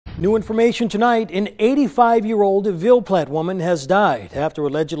New information tonight, an 85-year-old Ville Platte woman has died after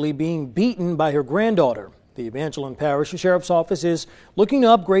allegedly being beaten by her granddaughter. The Evangeline Parish Sheriff's Office is looking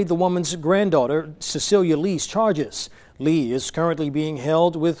to upgrade the woman's granddaughter, Cecilia Lee's charges. Lee is currently being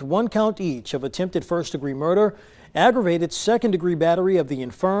held with 1 count each of attempted first-degree murder, aggravated second-degree battery of the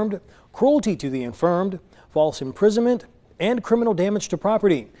infirmed, cruelty to the infirmed, false imprisonment, and criminal damage to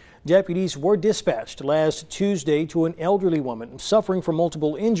property. Deputies were dispatched last Tuesday to an elderly woman suffering from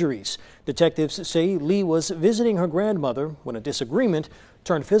multiple injuries. Detectives say Lee was visiting her grandmother when a disagreement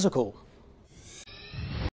turned physical.